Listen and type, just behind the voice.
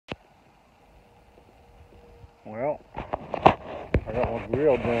Well, I got my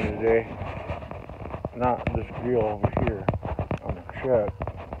grill done today. Not this grill over here on the chuck,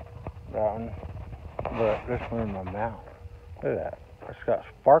 that one, but this one in my mouth. Look at that. It's got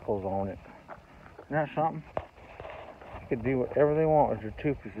sparkles on it. Isn't that something? You can do whatever they want with your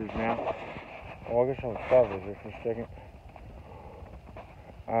toothpieces now. Well, I guess I'll start with this for a second.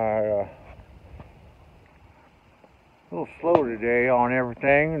 A little slow today on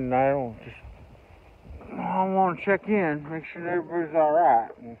everything, and I want to check in, make sure everybody's all right.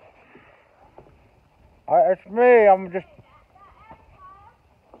 It's me. I'm just.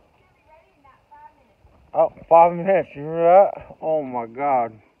 Oh, 5 minutes. You hear that? Oh my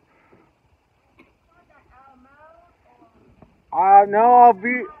God. No, I'll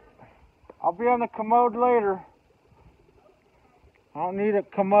be on the Commode later. I don't need a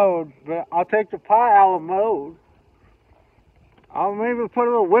Commode, but I'll take the pie a la mode. I'll maybe put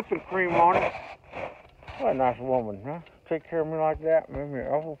a little whipping cream on it. What a nice woman, huh? Take care of me like that. Maybe an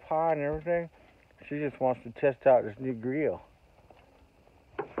apple pie and everything. She just wants to test out this new grill.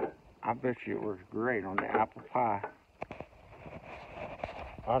 I bet you it works great on the apple pie.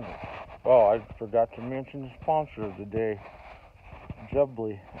 I forgot to mention the sponsor of the day.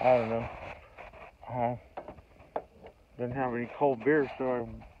 Jubbly. I don't know. I didn't have any cold beer, so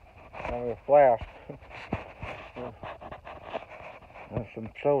I have a flask. And some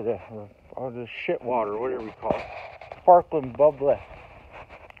soda, or just shit water, whatever you call it. Sparkling bubbly.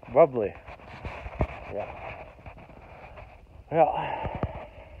 Bubbly. Yeah. Yeah.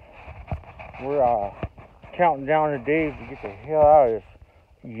 We're counting down the days to get the hell out of this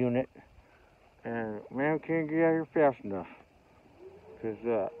unit. And man, we can't get out of here fast enough.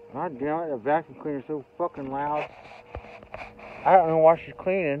 Because, god damn it, the vacuum cleaner's so fucking loud. I don't know why she's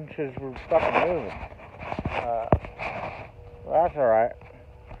cleaning, because we're fucking moving. Well, that's alright.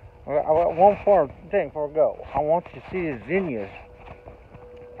 I got one more thing before I go. I want you to see the zinnias.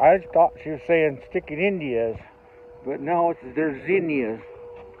 I just thought she was saying stick it Indias, but no, they're zinnias.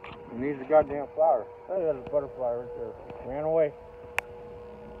 And these are goddamn flowers. Oh, there's a butterfly right there. Ran away.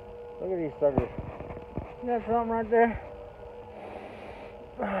 Look at these suckers. Isn't that something right there?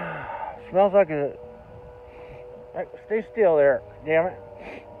 Smells like a... Stay still there, damn it.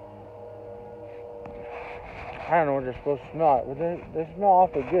 I don't know what they're supposed to smell like, but they smell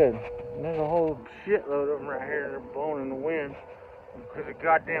awfully good. And there's a whole shitload of them right here that are blowing in the wind. Because the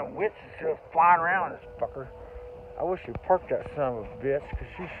goddamn witch is still flying around this fucker. I wish you parked that son of a bitch, because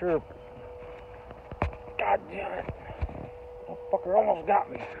she sure... God damn it. That fucker almost got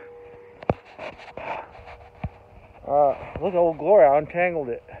me. Look at old Glory, I untangled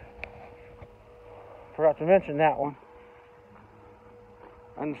it. Forgot to mention that one.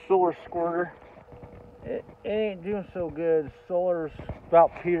 And the solar squirter. It ain't doing so good. The solar's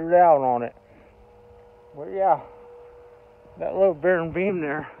about petered out on it. But yeah, that little barren beam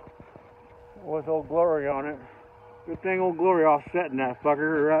there with old Glory on it. Good thing old Glory offsetting that fucker,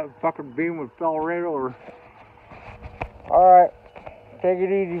 or that fucking beam would fall right over. Alright, take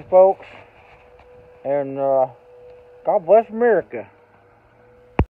it easy, folks. And God bless America.